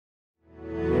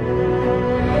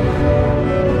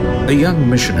A young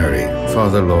missionary,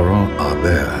 Father Laurent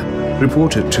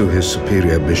reported to his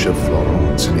superior Bishop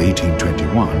Laurent in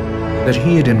 1821 that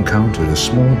he had encountered a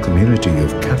small community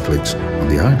of Catholics on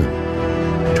the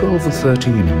island, 12 or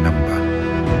 13 in number,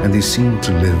 and they seemed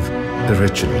to live a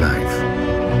wretched life.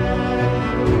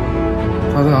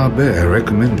 Father Imbert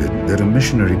recommended that a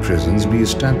missionary presence be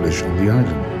established on the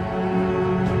island.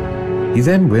 He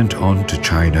then went on to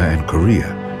China and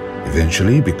Korea,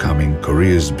 eventually becoming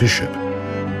Korea's bishop.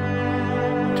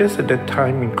 Just at that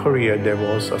time in Korea, there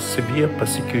was a severe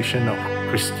persecution of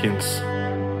Christians.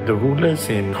 The rulers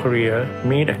in Korea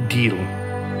made a deal.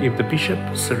 If the bishop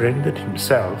surrendered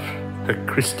himself, the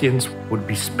Christians would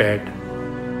be spared.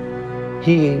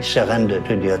 He surrendered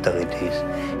to the authorities.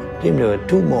 Then there were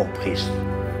two more priests,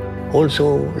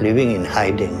 also living in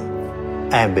hiding.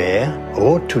 Imbert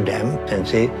wrote to them and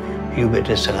said, you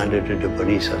better surrender to the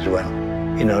police as well,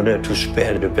 in order to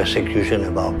spare the persecution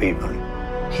of our people.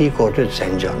 He quoted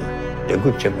St. John, the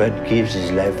good shepherd gives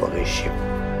his life for his sheep.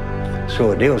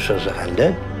 So they also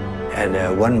surrendered,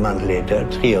 and 1 month later,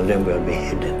 3 of them were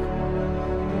beheaded.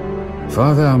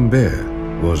 Father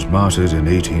Imbert was martyred in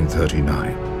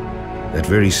 1839. That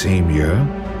very same year,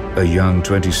 a young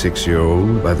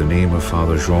 26-year-old by the name of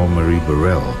Father Jean-Marie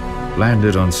Burrell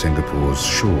landed on Singapore's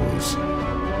shores.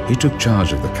 He took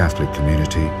charge of the Catholic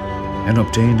community and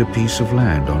obtained a piece of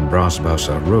land on Bras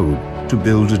Basah Road to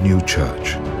build a new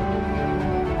church.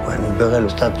 When Burrell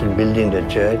started building the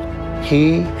church,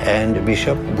 he and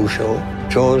Bishop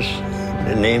Bouchot chose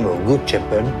the name of Good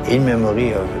Shepherd in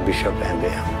memory of Bishop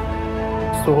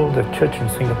Imbert. So the church in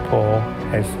Singapore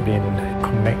has been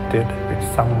connected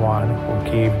with someone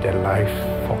who gave their life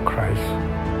for Christ.